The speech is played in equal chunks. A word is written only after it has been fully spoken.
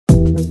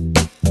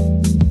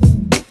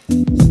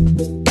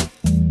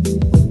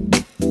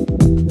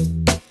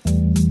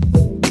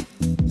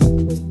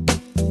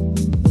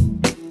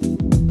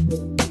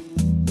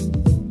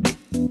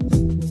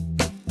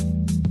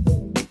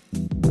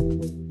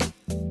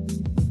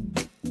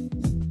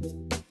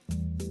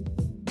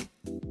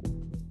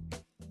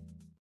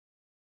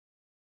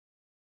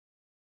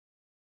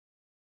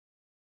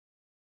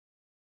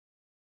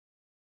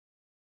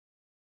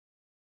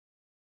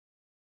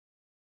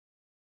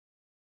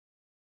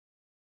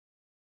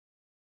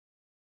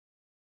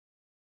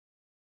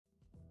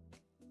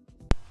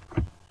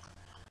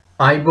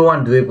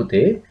ආයිබෝවන් දුවේ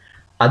පුතේ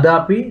අද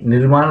අපි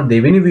නිර්මාණ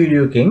දෙවෙනි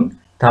වීඩියෝ එකෙන්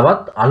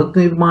තවත් අලුත්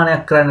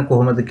නිර්මාණයක් කරන්න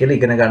කොහොමද කියලා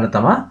ඉගෙන ගන්න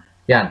තමයි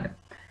යන්නේ.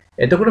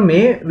 එතකොට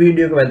මේ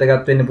වීඩියෝ එක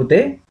වැදගත් වෙන්නේ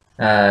පුතේ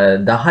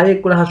 10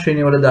 11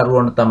 ශ්‍රේණි වල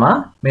දරුවන්ට තමයි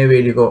මේ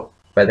වීඩියෝ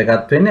එක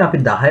වැදගත් වෙන්නේ. අපි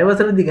 10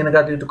 වසරේදී ඉගෙන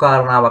ගත යුතු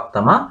කාරණාවක්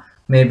තමයි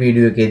මේ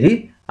වීඩියෝ එකේදී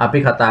අපි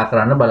කතා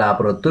කරන්න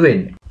බලාපොරොත්තු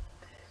වෙන්නේ.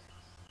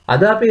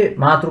 අද අපේ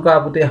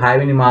මාතෘකාව පුතේ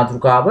 6 වෙනි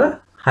මාතෘකාව.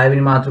 6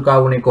 වෙනි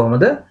මාතෘකාව උනේ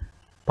කොහොමද?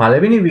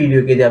 පළවෙනි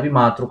වීඩියෝ එකේදී අපි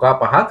මාතෘකා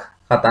පහක්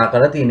කතා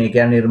කරලා තියෙනවා. ඒ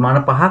කියන්නේ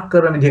නිර්මාණ පහක්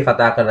කරන විදිහ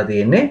කතා කරලා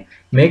තියෙන්නේ.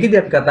 මේකෙදි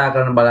අපි කතා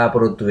කරන්න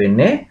බලාපොරොත්තු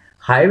වෙන්නේ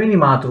 6 වෙනි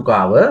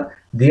මාතෘකාව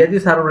දියදි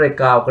සරල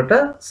රේඛාවකට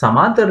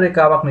සමාන්තර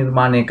රේඛාවක්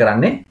නිර්මාණය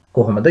කරන්නේ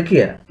කොහොමද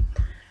කියලා.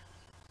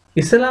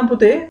 ඉස්සලාම්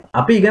පුතේ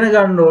අපි ඉගෙන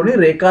ගන්න ඕනේ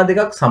රේඛා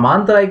දෙකක්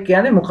සමාන්තරයි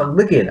කියන්නේ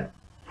මොකක්ද කියලා.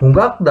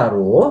 හුඟක්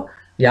දරුවෝ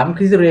යම්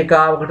කිසි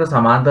රේඛාවකට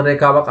සමාන්තර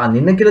රේඛාවක්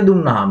අඳින්න කියලා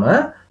දුන්නාම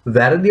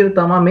වැරදියට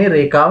තමයි මේ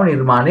රේඛාව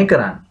නිර්මාණය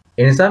කරන්නේ.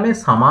 ඒ නිසා මේ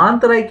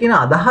සමාන්තරයි කියන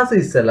අදහස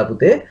ඉස්සලා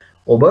පුතේ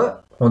ඔබ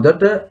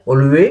හොඳට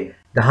ඔළුවේ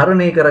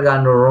ධාරණය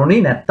කරගන්න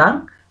ඕනේ, නැත්නම්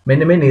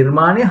මෙන්න මේ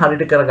නිර්මාණය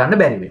හරියට කරගන්න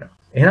බැරි වෙනවා.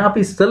 එහෙනම් අපි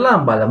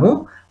ඉස්සෙල්ලාම බලමු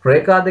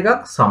රේඛා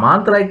දෙකක්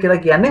සමාන්තරයි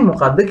කියලා කියන්නේ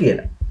මොකක්ද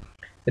කියලා.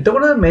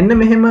 එතකොට මෙන්න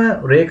මෙහෙම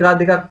රේඛා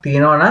දෙකක්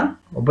තියෙනවා නම්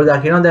ඔබ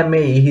දකිනවා දැන්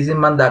මේ ඊහිසින්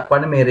මම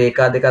දක්වන්නේ මේ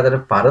රේඛා දෙක අතර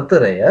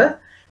පරතරය.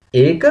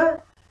 ඒක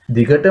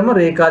දිගටම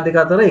රේඛා දෙක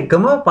අතර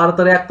එකම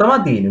පරතරයක් තමයි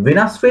තියෙන්නේ.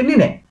 වෙනස් වෙන්නේ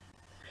නැහැ.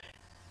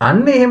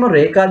 අන්න එහෙම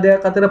රේඛා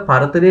දෙකක් අතර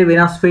පරතරය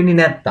වෙනස් වෙන්නේ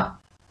නැත්තම්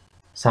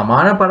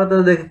සමාන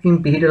පරතර දෙකකින්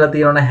පිහිටලා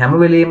තියෙනවා හැම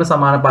වෙලෙම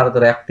සමාන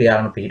පරතරයක්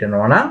තියාගෙන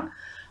පිහිටනවා නම්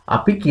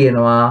අපි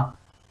කියනවා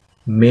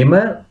මෙම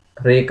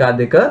රේඛා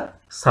දෙක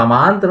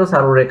සමාන්තර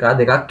සරල රේඛා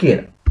දෙකක්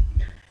කියලා.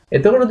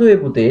 එතකොට දුවේ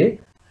පුතේ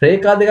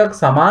රේඛා දෙකක්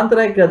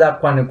සමාන්තරයි කියලා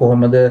දක්වන්නේ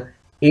කොහොමද?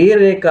 ඒ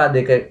රේඛා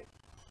දෙක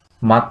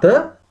මත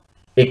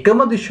එකම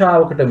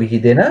දිශාවකට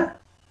විහිදෙන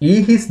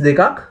ඊහිස්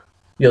දෙකක්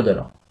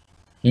යොදනවා.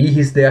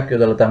 ඊහිස් දෙකක්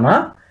යොදලා තමයි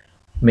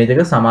මේ දෙක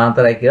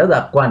සමාන්තරයි කියලා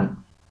දක්වන්නේ.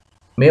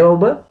 මේව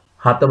ඔබ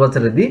 7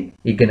 වසරේදී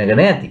ඉගෙනගෙන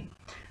ඇති.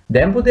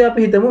 දැන් පුතේ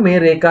අපි හිතමු මේ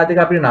රේඛා දෙක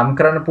අපිට නම්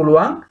කරන්න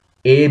පුළුවන්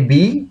AB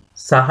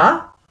සහ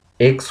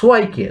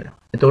XY කියලා.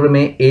 එතකොට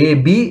මේ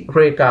AB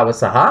රේඛාව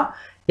සහ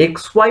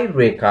XY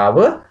රේඛාව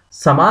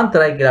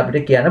සමාන්තරයි කියලා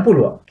අපිට කියන්න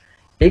පුළුවන්.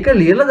 ඒක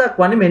ලියලා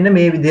දක්වන්නේ මෙන්න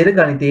මේ විදිහට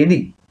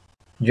ගණිතයේදී.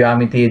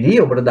 ජ්‍යාමිතියේදී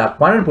ඔබට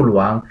දක්වන්න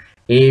පුළුවන්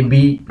AB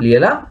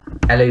ලියලා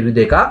ඇල ඉරි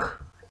දෙකක්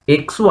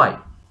XY.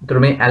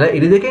 එතකොට මේ ඇල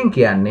ඉරි දෙකෙන්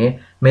කියන්නේ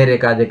මේ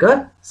රේඛා දෙක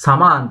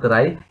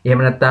සමාන්තරයි.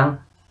 එහෙම නැත්නම්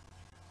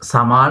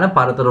සමාන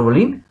පරතර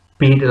වලින්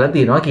පිහිටලා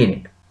තියෙනවා කියන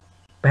එක.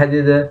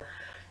 පැහැදිලිද?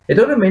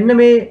 එතකොට මෙන්න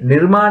මේ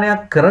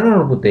නිර්මාණයක්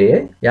කරනකොට පුතේ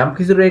යම්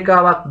කිසි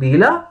රේඛාවක්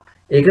දීලා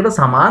ඒකට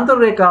සමාන්තර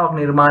රේඛාවක්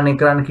නිර්මාණය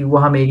කරන්න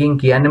කිව්වහම මේකෙන්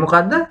කියන්නේ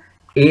මොකද්ද?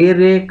 ඒ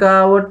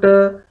රේඛාවට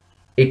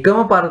එකම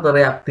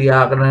පරතරයක්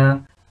තියාගෙන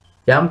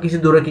යම් කිසි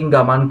දුරකින්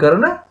ගමන්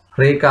කරන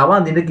රේඛාව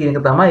අඳින්න කියන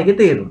එක තමයි ඒකේ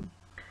තේරුම.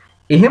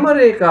 එහෙම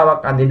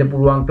රේඛාවක් අඳින්න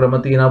පුළුවන් ක්‍රම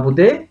තියෙනවා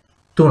පුතේ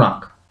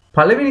 3ක්.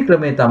 පළවෙනි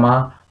ක්‍රමය තමයි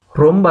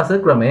රොම්බස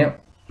ක්‍රමය.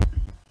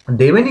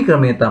 දෙවෙනි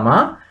ක්‍රමය තමයි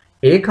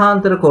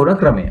ඒකාන්තර කෝණ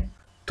ක්‍රමය.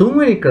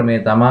 තුන්වෙනි ක්‍රමය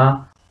තමයි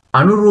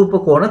අනුරූප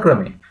කෝණ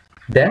ක්‍රමය.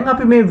 දැන්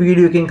අපි මේ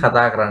වීඩියෝ එකෙන්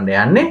කතා කරන්න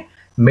යන්නේ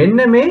මෙන්න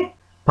මේ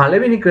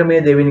පළවෙනි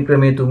ක්‍රමය, දෙවෙනි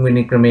ක්‍රමය,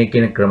 තුන්වෙනි ක්‍රමය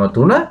කියන ක්‍රම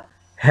තුන.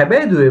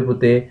 හැබැයි දුවේ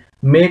පුතේ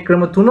මේ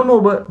ක්‍රම තුනම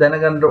ඔබ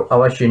දැනගන්න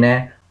අවශ්‍ය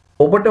නැහැ.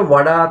 ඔබට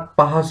වඩාත්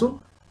පහසු,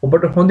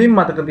 ඔබට හොඳින්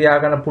මතක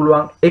තියාගන්න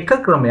පුළුවන් එක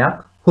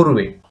ක්‍රමයක් හුරු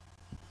වෙයි.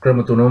 ක්‍රම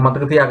තුනම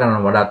මතක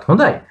තියාගන්න වඩාත්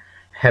හොඳයි.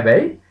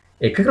 හැබැයි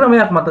එක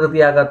ක්‍රමයක් මතක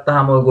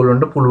තියාගත්තාම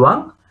ඔයගොල්ලන්ට පුළුවන්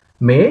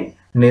මේ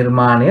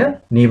නිර්මාණය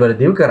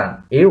නිවැරදිව කරන්න.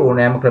 ඒ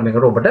ඕනෑම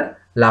ක්‍රමයකට ඔබට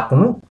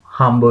ලකුණු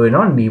හම්බ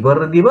වෙනවා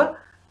නිවැරදිව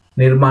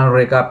නිර්මාණ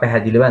රේඛා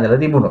පැහැදිලිව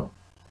ඇඳලා තිබුණොත්.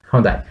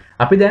 හොඳයි.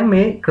 අපි දැන්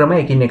මේ ක්‍රම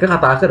එකින් එක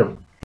කතා කරමු.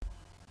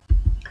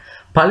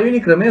 පළවෙනි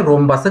ක්‍රමය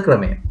රොම්බස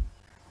ක්‍රමය.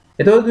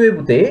 එතකොට දුවේ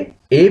පුතේ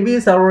AB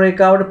සරල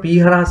රේඛාවට P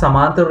හරහා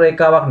සමාන්තර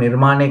රේඛාවක්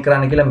නිර්මාණය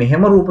කරන්න කියලා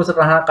මෙහෙම රූප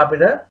සටහනක්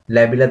අපිට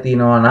ලැබිලා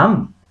තිනවා නම්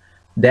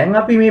දැන්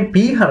අපි මේ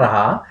P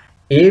හරහා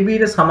AB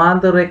ට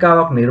සමාන්තර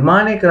රේඛාවක්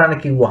නිර්මාණය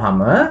කරන්න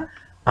කිව්වහම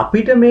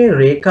අපිට මේ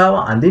රේඛාව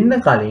අඳින්න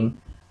කලින්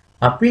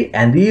අපි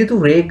ඇඳිය යුතු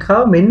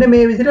රේඛාව මෙන්න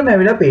මේ විදිහටම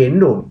ඇවිල්ලා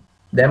පේන්න ඕනේ.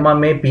 දැන් මම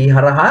මේ P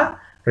හරහා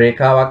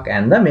රේඛාවක්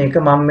ඇඳ මේක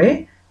මම මේ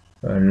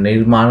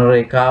නිර්මාණ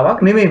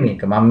රේඛාවක් නෙමෙයි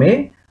මේක.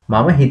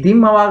 මම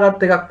හිතින්ම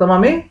වවාගත් එකක් තමයි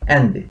මේ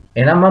ඇඳේ.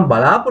 එහෙනම් මම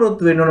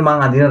බලාපොරොත්තු වෙන්න ඕනේ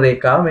මම අඳින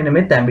රේඛාව මෙන්න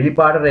මේ තැඹිලි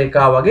පාට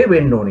රේඛාව වගේ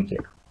වෙන්න ඕනේ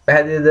කියලා.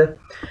 පැහැදිලිද?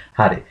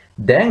 හරි.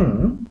 දැන්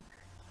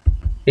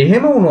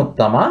එහෙම වුණොත්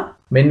තමයි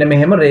මෙන්න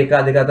මෙහෙම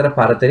රේඛා දෙක අතර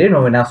පරතරය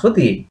නොවෙනස්ව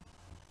තියෙන්නේ.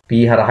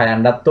 P හරහා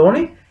යන්නත්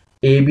ඕනේ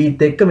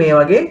ABත් එක්ක මේ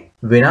වගේ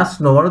වෙනස්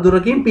නොවන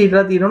දුරකින්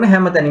පිටලා තියෙනවනේ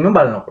හැමතැනම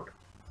බලනකොට.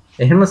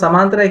 එහෙම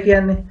සමාන්තරයි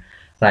කියන්නේ.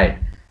 right.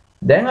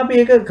 දැන් අපි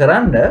ඒක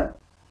කරන්න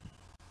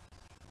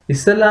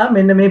ඉස්සලා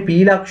මෙන්න මේ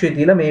P ලක්ෂය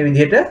තියලා මේ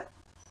විදිහට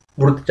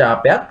වෘත්ත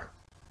ඡාපයක්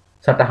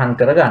සටහන්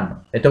කරගන්නවා.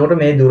 එතකොට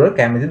මේ දුර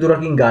කැමති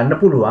දුරකින් ගන්න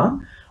පුළුවන්.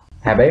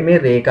 හැබැයි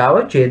මේ රේඛාව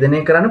ඡේදනය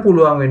කරන්න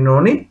පුළුවන් වෙන්න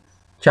ඕනි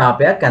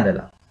ඡාපයක්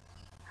ඇඳලා.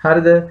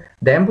 හරිද?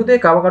 දැන්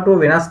පුතේ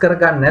කවකටුව වෙනස්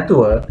කරගන්න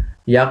නැතුව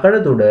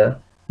යකඩ තුඩ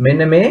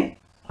මෙන්න මේ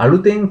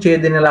අලුතෙන්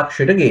ඡේදන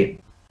ලක්ෂයට ගේන්න.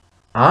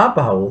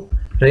 ආපහු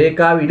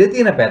රේඛාව ඉඩ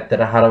තියෙන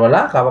පැත්තට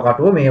හරවලා කව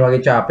කටුව මේ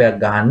වගේ ඡාපයක්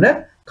ගහන්න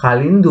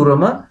කලින්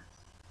දුරම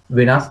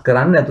වෙනස්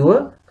කරන්න නැතුව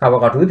කව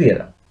කටුව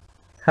තියලා.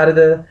 හරිද?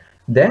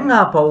 දැන්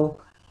ආපහු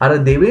අර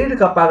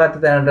දෙවෙනිට කපාගත්ත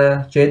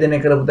තැනට ඡේදනය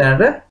කරපු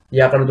තැනට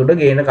යකඩ තුඩ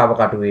ගේන කව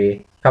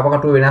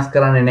කටුව වෙනස්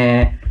කරන්නේ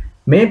නැහැ.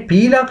 මේ P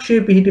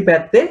ලක්ෂයේ පිහිටි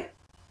පැත්තේ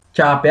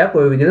ඡාපයක්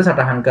ওই විදිහට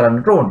සටහන්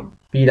කරන්නට ඕනේ.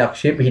 P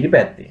ලක්ෂයේ පිහිටි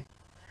පැත්තේ.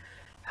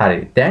 හරි.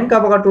 දැන්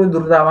කව කටුවේ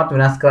දුර තාමත්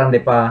වෙනස් කරන්න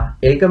එපා.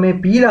 ඒක මේ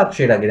P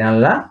ලක්ෂයට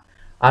ගෙනල්ලා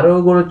අර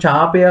ඔයගොල්ලෝ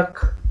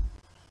ඡාපයක්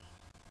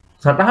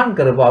සටහන්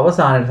කරපු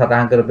අවසානයේ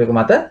සටහන් කරපු එක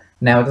මත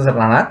නැවත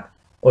සටහනක්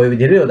ওই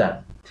විදිහට යොදන්න.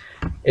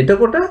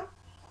 එතකොට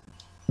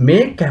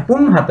මේ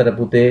කැපුම් හතර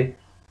පුතේ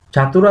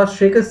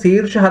චතුරස්‍රයක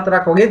ශීර්ෂ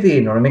හතරක් වගේ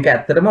තියෙනවා. මේක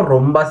ඇත්තටම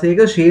රොම්බසයක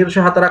ශීර්ෂ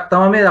හතරක්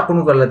තමයි මේ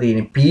ලකුණු කරලා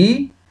තියෙන්නේ. P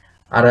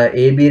අර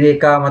AB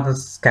රේඛාව මත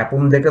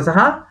කැපුම් දෙක සහ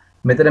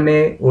මෙතන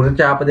මේ උර්ධ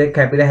ඡාප දෙක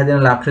කැපිලා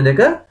හැදෙන ලක්ෂ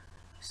දෙක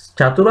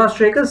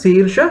චතුරස්‍රයක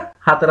ශීර්ෂ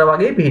හතර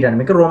වගේ පිහිටන.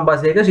 මේක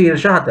රොම්බසයක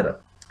ශීර්ෂ හතර.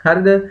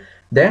 හරිද?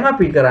 දැන්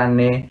අපි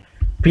කරන්නේ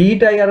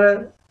P-ටයි අර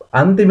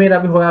අන්තිමේට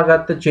අපි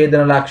හොයාගත්ත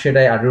ඡේදන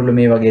ලක්ෂයටයි අඩුල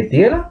මේ වගේ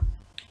තියලා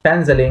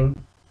පැන්සලෙන්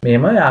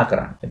මෙහෙම යා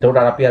කරන්න. එතකොට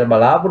අපි අර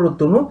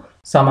බලාපොරොත්තු වුණු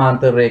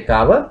සමාන්තර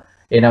රේඛාව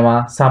එනවා.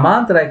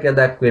 සමාන්තරයි කියලා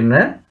දක්වන්න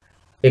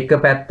එක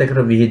පැත්තකට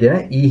විහිදෙන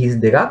E හිස්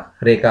දෙකක්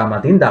රේඛා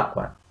මතින්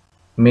දක්වන්න.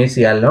 මේ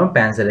සියල්ලම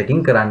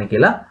පැන්සලකින් කරන්න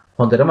කියලා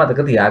හොඳට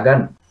මතක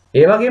තියාගන්න.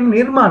 ඒ වගේම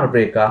නිර්මාණ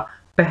රේඛා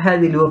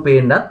පැහැදිලිව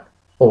පේන්නත්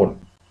ඕන.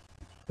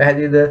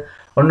 පැහැදිලිද?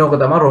 ඔන්න ඕක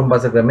තමයි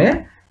රොම්බස ක්‍රමය.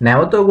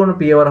 නැවත ඔයගොල්ලෝ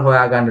පියවර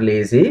හොයාගන්න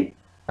ලේසි.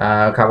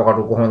 කව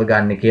කටු කොහොමද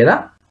ගන්න කියලා.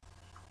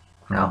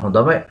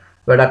 හොඳම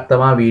වැඩක්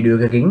තමයි වීඩියෝ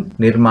එකකින්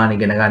නිර්මාණ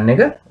ඉගෙන ගන්න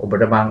එක.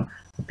 ඔබට මම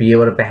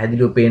පියවර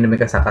පැහැදිලිව පේන්න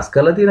මේක සකස්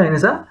කරලා තියෙනවා. ඒ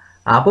නිසා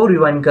ආපහු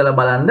රිවයින්ඩ් කරලා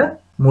බලන්න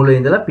මුලින්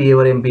ඉඳලා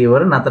පියවරෙන්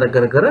පියවර නතර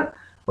කර කර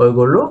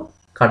ඔයගොල්ලෝ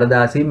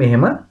කඩදාසි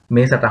මෙහෙම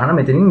මේ සටහන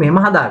මෙතනින් මෙහෙම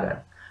හදාගන්න.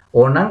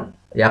 ඕනනම්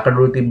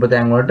යකඩුව තිබ්බ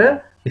තැන් වලට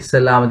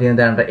ඉස්සල්ලාම තියෙන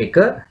තැනට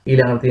 1,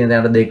 ඊළඟට තියෙන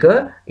තැනට 2,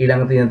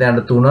 ඊළඟට තියෙන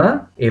තැනට 3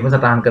 එහෙම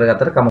සටහන්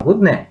කරගත්තට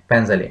කමකුත් නැහැ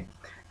පැන්සලෙන්.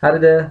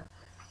 හරිද?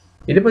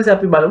 ඊට පස්සේ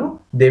අපි බලමු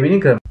දෙවෙනි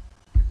ක්‍රමය.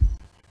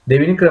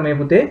 දෙවෙනි ක්‍රමයේ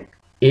පුතේ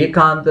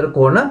ඒකාන්තර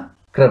කෝණ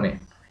ක්‍රමය.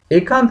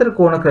 ඒකාන්තර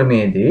කෝණ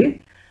ක්‍රමයේදී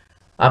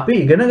අපි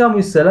ඉගෙන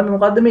ගමු ඉස්සෙල්ලා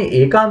මොකද්ද මේ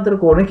ඒකාන්තර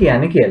කෝණ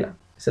කියන්නේ කියලා.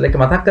 ඉස්සෙල්ලා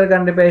ඒක මතක්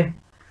කරගන්න එපා.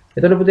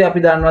 එතකොට පුතේ අපි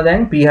දන්නවා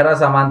දැන් P හරහා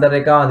සමාන්තර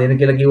රේඛාව දෙන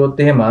කියලා කිව්වොත්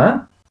එහෙම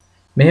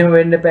මෙහෙම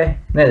වෙන්න එපා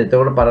නේද?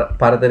 එතකොට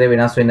පරතරය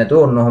වෙනස් වෙන්නේ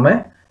නැතුව ඔන්න ඔහම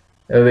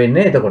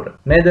වෙන්නේ එතකොට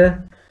නේද?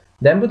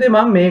 දැන් පුතේ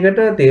මම මේකට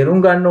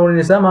තේරුම් ගන්න ඕන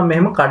නිසා මම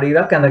මෙහෙම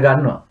කඩිරක් ඇඳ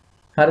ගන්නවා.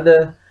 හරිද?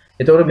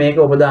 එතකොට මේක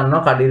ඔබ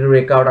දන්නවා කඩිර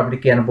රේඛාවට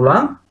අපිට කියන්න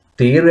පුළුවන්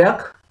තීරයක්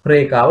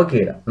රේඛාව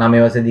කියලා.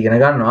 9 වසරේදී ඉගෙන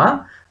ගන්නවා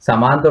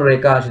සමාන්තර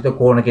රේඛාශ්‍රිත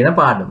කෝණ කියන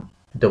පාඩම.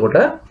 එතකොට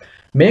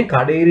මේ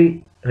කඩිරි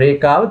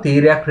රේඛාව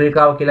තීරයක්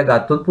රේඛාව කියලා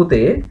ගත්තොත්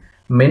පුතේ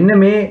මෙන්න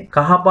මේ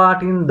කහ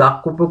පාටින්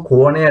දක්වපු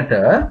කෝණයට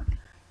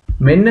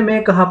මෙන්න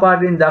මේ කහ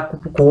පාටින්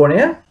දක්වපු කෝණය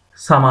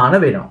සමාන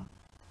වෙනවා.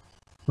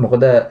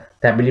 මොකද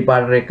තැඹිලි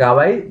පාට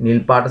රේඛාවයි නිල්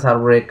පාට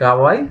සර්ව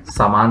රේඛාවයි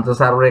සමාන්තර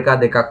සර්ව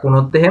රේඛා දෙකක්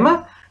වුණොත් එහෙම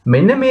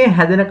මෙන්න මේ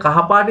හැදෙන කහ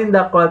පාටින්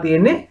දක්වලා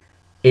තියෙන්නේ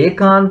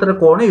ඒකාන්තර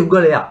කෝණ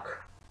යුගලයක්.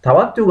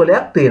 තවත්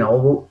යුගලයක්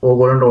තියෙනවා.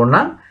 ඕගොල්ලන්ට ඕන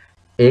නම්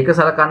ඒක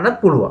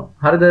සලකන්නත් පුළුවන්.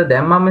 හරිද?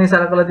 දැන් මම මේ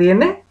සලකලා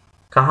තියෙන්නේ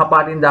කහ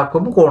පාටින්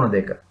දක්වපු කෝණ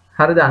දෙක.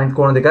 හරිද? අනිත්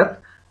කෝණ දෙකත්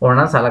ඕන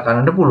නම්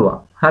සලකන්නට පුළුවන්.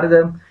 හරිද?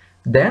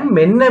 දැන්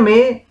මෙන්න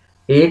මේ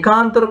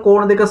ඒකාන්තර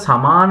කෝණ දෙක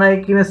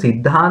සමානයි කියන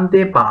સિદ્ધාන්තය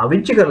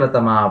පාවිච්චි කරලා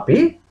තමයි අපි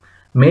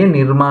මේ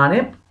නිර්මාණය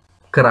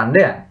කරන්න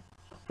යන්නේ.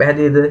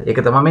 පැහැදිලිද? ඒක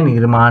තමයි මේ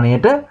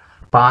නිර්මාණයට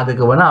පාදක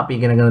වන අපි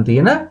ඉගෙනගෙන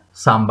තියෙන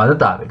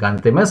සම්බන්ධතාවය.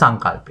 ගණිතමය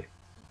සංකල්පය.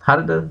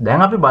 හරිද?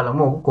 දැන් අපි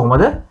බලමු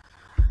කොහොමද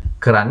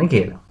කරන්නේ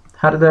කියලා.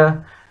 හරිද?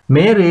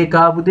 මේ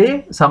රේඛාව පුතේ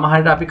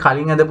සමහරවිට අපි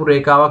කලින් හදපු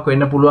රේඛාවක්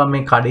වෙන්න පුළුවන්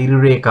මේ කඩිරි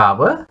රේඛාව.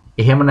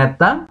 එහෙම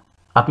නැත්නම්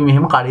අපි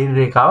මෙහෙම කඩිරි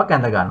රේඛාවක්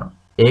ඇඳ ගන්නවා.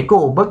 ඒක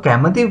ඔබ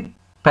කැමති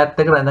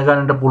පැත්තකට ඇඳ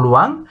ගන්නට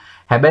පුළුවන්.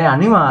 හැබැයි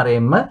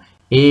අනිවාර්යයෙන්ම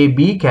AB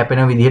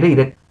කැපෙන විදිහට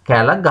ඉර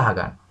කැලක් ගහ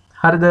ගන්න.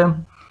 හරිද?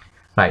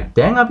 right.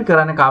 දැන් අපි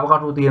කරන්නේ කව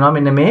කටුව තියෙනවා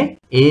මෙන්න මේ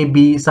AB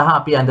සහ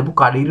අපි ඇඳපු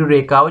කඩිරි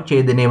රේඛාව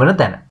ඡේදනය වෙන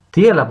තැන.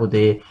 තියලා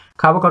පුතේ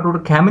කව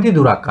කටුවට කැමති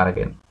දුරක්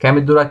අරගෙන.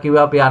 කැමති දුරක්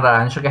කිව්වා අපි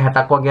අංශක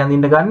 60ක් වගේ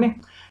අඳින්න ගන්නෙ.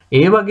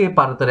 ඒ වගේ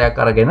පරතරයක්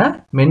අරගෙන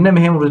මෙන්න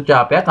මෙහෙම වෘත්ත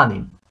ඡාපයක්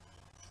අඳින්න.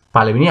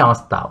 පළවෙනි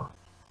අවස්ථාව.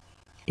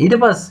 ඊට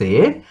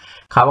පස්සේ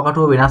කව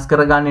කටුව වෙනස්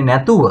කරගන්නේ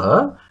නැතුව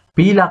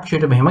P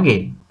ලක්ෂයට මෙහෙම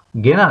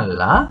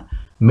ගෙනල්ලා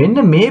මෙන්න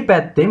මේ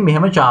පැත්තෙන්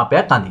මෙහෙම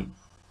ඡාපයක් අඳින්න.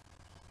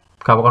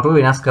 කව කටුව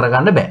වෙනස්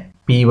කරගන්න බෑ.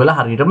 P වල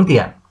හරියටම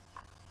තියන්න.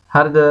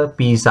 හරිද?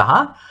 P සහ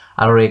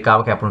අර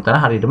රේඛාව කැපුණු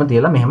තැන හරියටම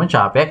තියලා මෙහෙම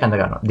ඡාපයක් ඇඳ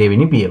ගන්නවා.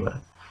 දෙවෙනි පියවර.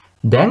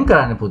 දැන්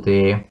කරන්න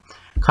පුතේ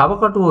කව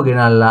කටුව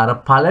ගෙනල්ලා අර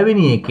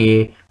පළවෙනි එකේ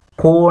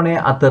කෝණය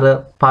අතර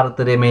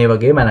පරතරය මේ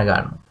වගේ මැන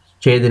ගන්නවා.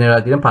 ඡේදනය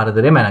වෙලා තියෙන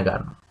පරතරය මැන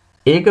ගන්නවා.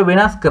 ඒක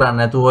වෙනස් කරන්න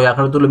නැතුව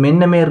යකඩ තුල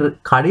මෙන්න මේ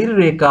කඩිරි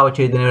රේඛාව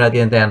ඡේදනය වෙලා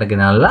තියෙන තැනට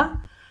ගෙනල්ලා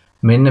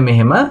මෙන්න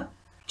මෙහෙම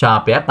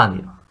ඡාපයක්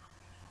අඳිනවා.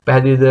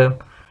 පැහැදිලිද?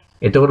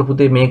 එතකොට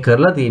පුතේ මේ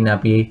කරලා තියෙන්නේ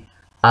අපි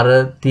අර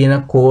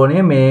තියෙන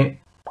කෝණය මේ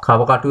කව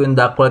කටුවෙන්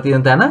දක්වලා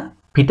තියෙන තැන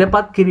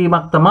පිටපත්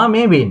කිරීමක් තමයි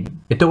මේ වෙන්නේ.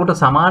 එතකොට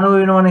සමානව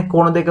වෙනවනේ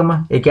කෝණ දෙකම.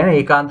 ඒ කියන්නේ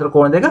ඒකාන්තර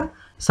කෝණ දෙක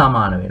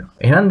සමාන වෙනවා.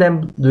 එහෙනම් දැන්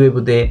දුවේ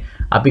පුතේ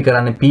අපි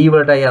කරන්නේ P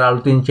වලටයි අර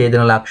අලුතින්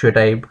ඡේදන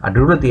ලක්ෂ්‍යයටයි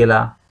අඩුර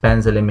තියලා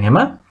පැන්සලෙන් මෙහෙම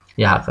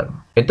යහ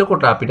කරනවා.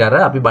 එතකොට අපිට අර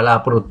අපි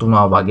බලාපොරොත්තු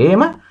වුණා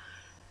වගේම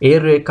ඒ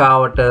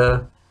රේඛාවට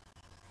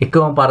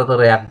එකම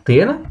පරතරයක්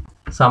තියෙන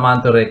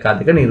සමාන්තර රේඛා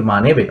දෙක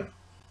නිර්මාණය වෙනවා.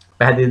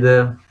 පැහැදිලිද?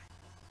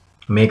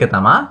 මේක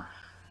තමයි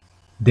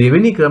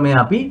දෙවෙනි ක්‍රමය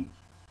අපි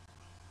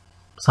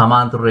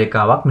සමාන්තර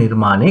රේඛාවක්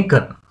නිර්මාණය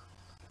කරන.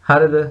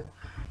 හරිද?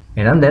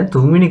 එහෙනම් දැන්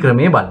තුන්වෙනි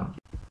ක්‍රමය බලමු.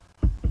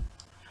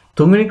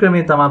 තුන්වෙනි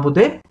ක්‍රමය තමයි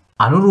පුතේ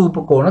අනුරූප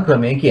කෝණ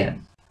ක්‍රමය කියන්නේ.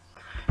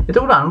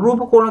 එතකොට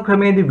අනුරූප කෝණ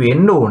ක්‍රමයේදී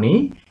වෙන්න ඕනි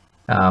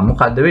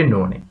මොකද්ද වෙන්න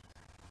ඕනේ?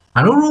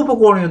 අනුරූප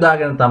කෝණ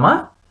යොදාගෙන තමයි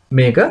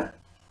මේක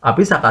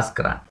අපි සකස්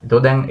කරන්නේ.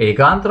 එතකොට දැන්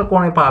ඒකාන්තර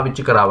කෝණය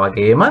පාවිච්චි කරා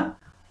වගේම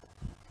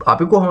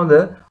අපි කොහොමද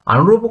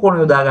අනුරූප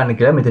කෝණ යොදා ගන්න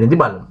කියලා මෙතනදී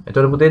බලමු.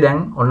 එතකොට පුතේ දැන්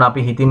ඔන්න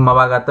අපි හිතින්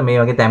මවාගත්ත මේ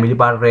වගේ තැඹිලි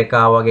පාට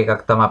රේඛාව වගේ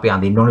එකක් තමයි අපි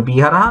අඳින්න ඕනේ P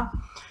හරහා.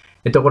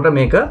 එතකොට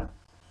මේක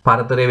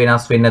පරතරය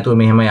වෙනස් වෙන්නේ නැතුව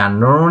මෙහෙම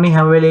යන්න ඕනේ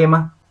හැම වෙලේම.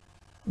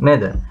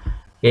 නේද?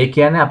 ඒ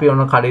කියන්නේ අපි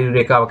ඔන්න කඩිරි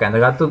රේඛාවක්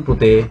ඇඳගත්තොත්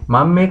පුතේ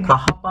මම මේ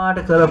කහ පාට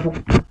කරපු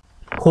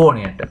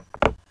කෝණයට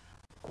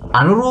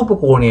අනුරූප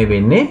කෝණය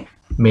වෙන්නේ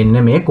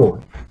මෙන්න මේ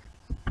කෝණය.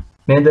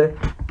 නේද?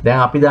 දැන්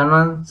අපි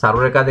දන්නවා සරල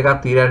රේඛා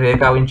දෙකක් තීරණ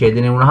රේඛාවෙන්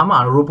ඡේදනය වුණාම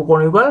අනුරූප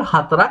කෝණ යුගල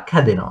 4ක්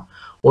හැදෙනවා.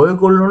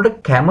 ඔයගොල්ලන්ට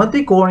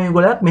කැමති කෝණ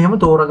යුගලයක් මෙහෙම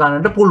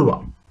තෝරගන්නට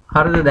පුළුවන්.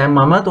 හරිද? දැන්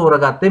මම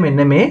තෝරගත්තේ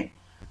මෙන්න මේ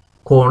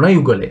කෝණ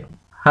යුගලය.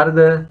 හරිද?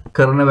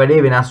 කරන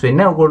වැඩේ වෙනස්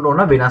වෙන්නේ නැහැ. ඔයගොල්ලන්ට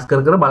ඕන වෙනස්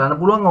කර කර බලන්න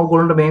පුළුවන්.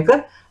 ඔයගොල්ලන්ට මේක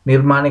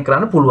නිර්මාණය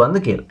කරන්න පුළුවන්ද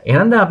කියලා.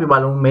 එහෙනම් දැන් අපි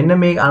බලමු මෙන්න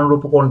මේ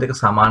අනුරූප කෝණ දෙක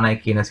සමානයි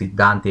කියන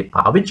સિદ્ધාන්තය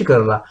පාවිච්චි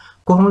කරලා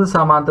කොහොමද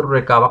සමාන්තර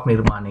රේඛාවක්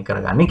නිර්මාණය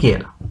කරගන්නේ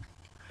කියලා.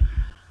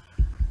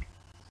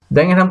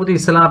 දැන් එහෙනම් පුතේ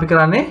ඉස්සලා අපි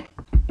කරන්නේ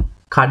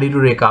කඩිරු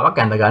රේඛාවක්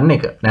ඇඳ ගන්න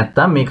එක.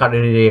 නැත්තම් මේ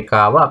කඩිරු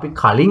රේඛාව අපි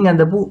කලින්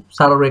ඇඳපු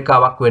සරල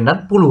රේඛාවක්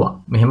වෙන්නත් පුළුවන්.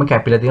 මෙහෙම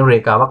කැපිලා තියෙන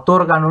රේඛාවක්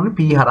තෝර ගන්න ඕනේ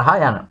P හරහා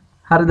යන.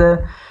 හරිද?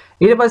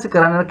 ඊට පස්සේ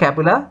කරන්නේ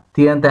කැපිලා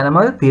තියෙන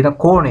තැනම තියෙන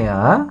කෝණය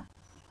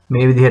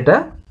මේ විදිහට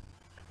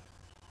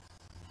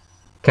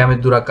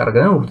කැමති දුරක්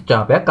අරගෙන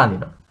වෘත්තචාපයක්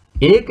අඳිනවා.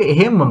 ඒක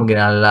එහෙම්මම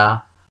ගෙනල්ලා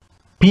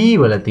P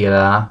වල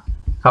තියලා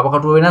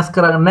කපකටුව වෙනස්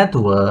කරන්නේ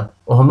නැතුව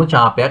ඔහොම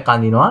චාපයක්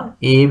අඳිනවා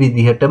ඒ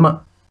විදිහටම.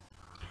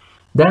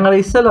 දැන් අර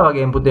ඉස්සලා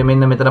වගේම පුතේ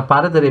මෙන්න මෙතන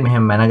පරතරය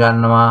මෙහෙම මැන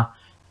ගන්නවා.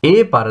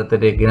 ඒ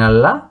පරතරය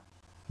ගෙනල්ලා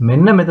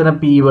මෙන්න මෙතන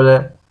P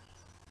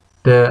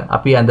වලට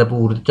අපි ඇඳපු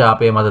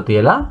වෘත්තචාපය මත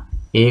තියලා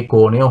ඒ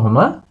කෝණය ඔහොම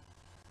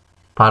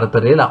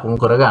පරතරය ලකුණු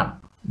කරගන්න.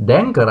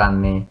 දැන්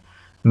කරන්නේ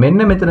මෙන්න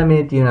මෙතන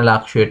මේ තියෙන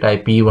ලක්ෂ්‍යයටයි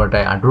P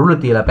වලටයි අඩුර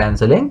තියලා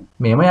පැන්සලෙන්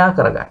මේම යා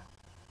කරගන්න.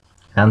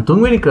 දැන්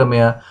තුන්වෙනි ක්‍රමය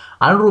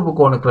අනුරූප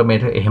කෝණ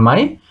ක්‍රමයට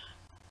එහෙමයි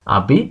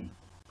අපි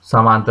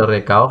සමාන්තර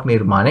රේඛාවක්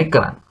නිර්මාණය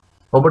කරන්නේ.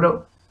 ඔබට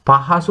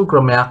පහසු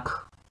ක්‍රමයක්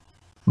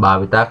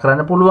භාවිතා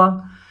කරන්න පුළුවන්.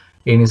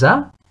 ඒ නිසා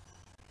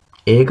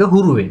ඒක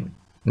හුරු වෙන්න.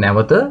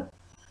 නැවත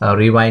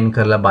රිවයින්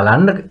කරලා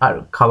බලන්න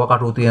කව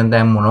කටු තියෙන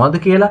දැන් මොනවද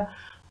කියලා.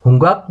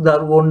 හුඟක්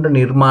දරුවොන්ට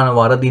නිර්මාණ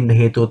වරදින්න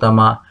හේතුව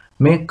තමයි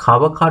මේ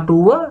කව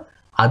කටුව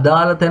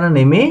අදාළ තැන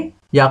නෙමේ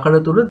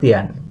යකඩ තුල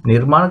තියන්නේ.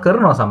 නිර්මාණ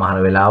කරනවා සමහර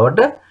වෙලාවට.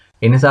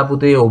 ඒ නිසා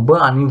පුතේ ඔබ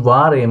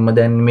අනිවාර්යයෙන්ම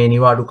දැන් මේ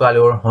නිවාඩු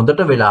කාලේ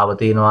හොඳට වෙලාව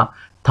තියෙනවා.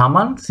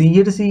 Taman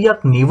 100%ක්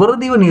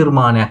නිවර්දිව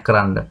නිර්මාණයක්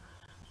කරන්න.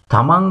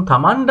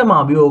 තමන්ටම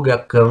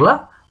අභියෝගයක් කරලා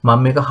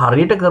මම මේක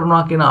හරියට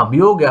කරනවා කියන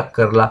අභියෝගයක්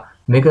කරලා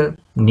මේක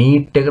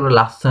නීට් එකට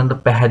ලස්සනට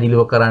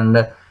පැහැදිලිව කරන්න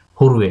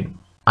හුරු වෙන්න.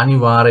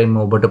 අනිවාර්යයෙන්ම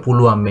ඔබට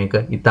පුළුවන් මේක.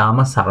 ඊටාම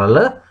සරල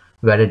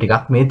වැඩ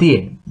ටිකක් මේ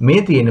තියෙන්නේ.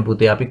 මේ තියෙන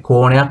පුතේ අපි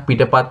කෝණයක්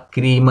පිටපත්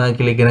කිරීම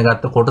කියලා ඉගෙන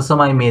ගත්ත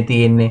කොටසමයි මේ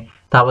තියෙන්නේ.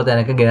 තව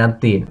තැනක ගෙනත්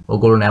තියෙන්නේ.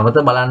 ඔයගොල්ලෝ නැවත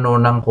බලන්න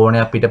ඕන නම්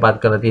කෝණයක් පිටපත්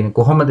කරලා තියෙන්නේ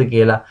කොහොමද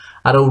කියලා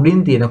අර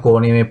උඩින් තියෙන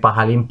කෝණය මේ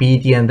පහලින් P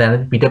තියෙන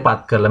තැන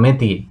පිටපත් කරලා මේ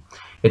තියෙන්නේ.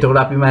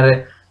 එතකොට අපි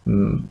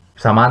මම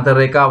සමාන්තර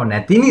රේඛාව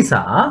නැති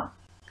නිසා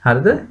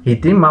හරිද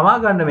හිතින් මවා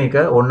ගන්න මේක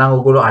ඕනනම්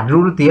ඔයගොල්ලෝ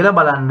අඩුරු තියලා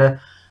බලන්න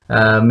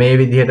මේ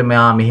විදිහට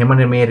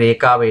මෙහෙමනේ මේ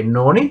රේඛාව එන්න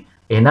ඕනි.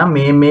 එහෙනම්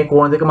මේ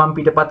කෝණ දෙක මම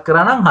පිටපත්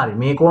කරා නම් හරි.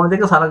 මේ කෝණ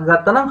දෙක සලක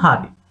ගත්තා නම්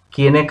හරි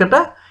කියන එකට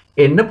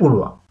එන්න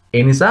පුළුවන්.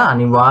 ඒ නිසා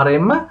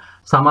අනිවාර්යයෙන්ම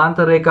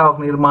සමාන්තර රේඛාවක්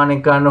නිර්මාණය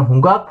කරන්න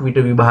හුඟක් විට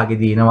විභාගෙ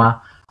දිනවා.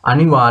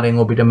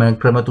 අනිවාර්යෙන් ඔබට මේ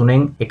ක්‍රම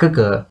තුනෙන් එකක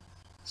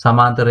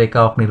සමාන්තර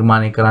රේඛාවක්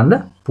නිර්මාණය කරන්න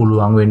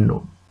පුළුවන් වෙන්න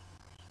ඕන.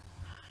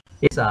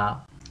 ඒ නිසා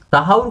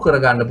තහවුරු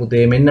කරගන්න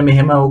පුතේ මෙන්න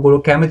මෙහෙම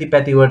ඔයගොල්ලෝ කැමති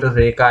පැති වලට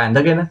රේඛා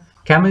ඇඳගෙන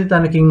කැමති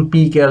තැනකින් P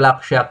කියලා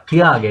ලක්ෂයක්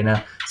තියාගෙන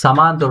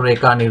සමාන්තර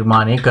රේඛා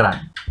නිර්මාණය කරන්න.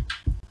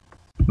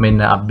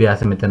 මෙන්න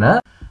අභ්‍යාස මෙතන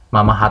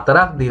මම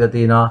 4ක් දීලා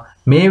තිනවා.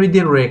 මේ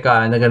විදිහට රේඛා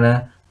ඇඳගෙන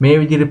මේ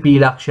විදිහට P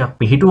ලක්ෂයක්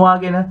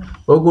පිහිටුවාගෙන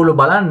ඔයගොල්ලෝ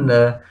බලන්න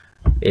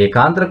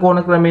ඒකාන්තර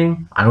කෝණ ක්‍රමයෙන්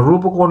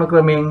අනුරූප කෝණ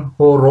ක්‍රමයෙන්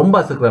හෝ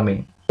රොම්බස් ක්‍රමයෙන්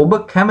ඔබ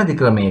කැමති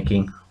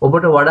ක්‍රමයකින්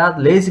ඔබට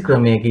වඩාත් ලේසි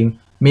ක්‍රමයකින්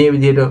මේ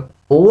විදිහට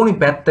ඕනි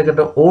පැත්තකට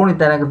ඕනි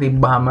තැනක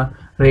තිබ්බහම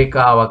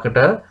රේඛාවකට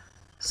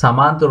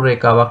සමාන්තර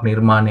රේඛාවක්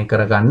නිර්මාණය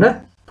කරගන්න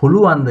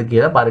පුළුවන්ද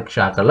කියලා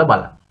පරීක්ෂා කරලා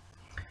බලන්න.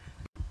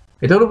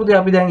 එතකොට පුතේ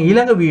අපි දැන්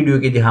ඊළඟ වීඩියෝ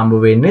එකේදී හම්බ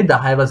වෙන්නේ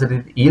 10 වසරේ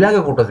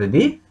ඊළඟ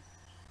කොටසේදී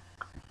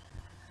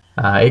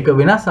ඒක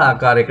වෙනස්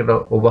ආකාරයකට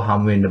ඔබ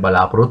හම්බ වෙන්න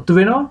බලාපොරොත්තු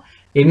වෙනවා.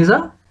 ඒ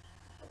නිසා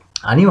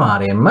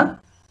අනිවාර්යයෙන්ම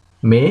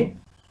මේ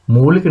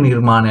මූලික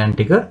නිර්මාණයන්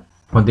ටික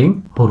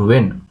හොඳින් හුරු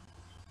වෙන්න.